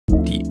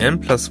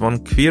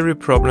N+1 query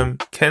problem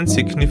can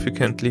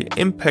significantly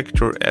impact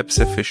your app's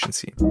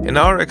efficiency. In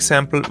our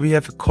example, we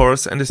have a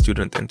course and a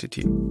student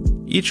entity.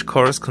 Each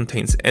course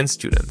contains n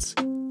students.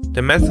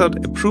 The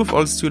method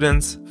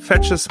approveAllStudents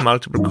fetches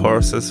multiple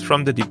courses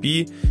from the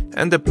DB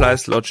and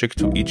applies logic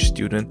to each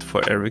student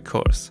for every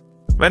course.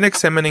 When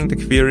examining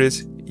the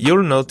queries,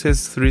 you'll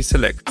notice 3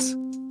 selects,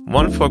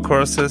 1 for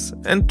courses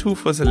and 2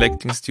 for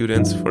selecting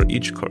students for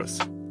each course.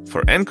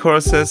 For n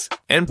courses,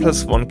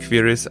 N+1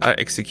 queries are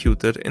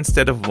executed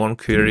instead of 1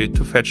 query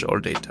to fetch all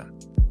data.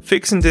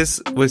 Fixing this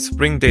with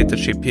Spring Data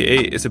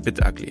JPA is a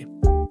bit ugly.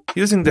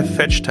 Using the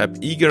fetch type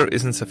eager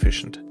isn't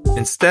sufficient.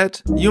 Instead,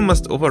 you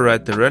must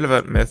override the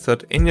relevant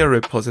method in your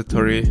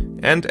repository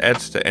and add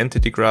the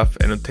entity graph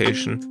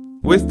annotation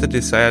with the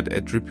desired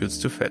attributes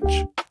to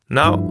fetch.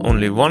 Now,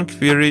 only 1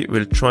 query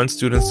will join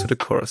students to the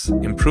course,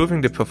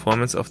 improving the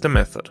performance of the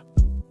method.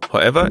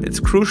 However, it's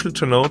crucial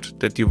to note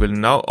that you will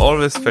now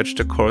always fetch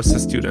the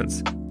course's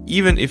students,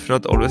 even if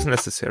not always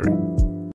necessary.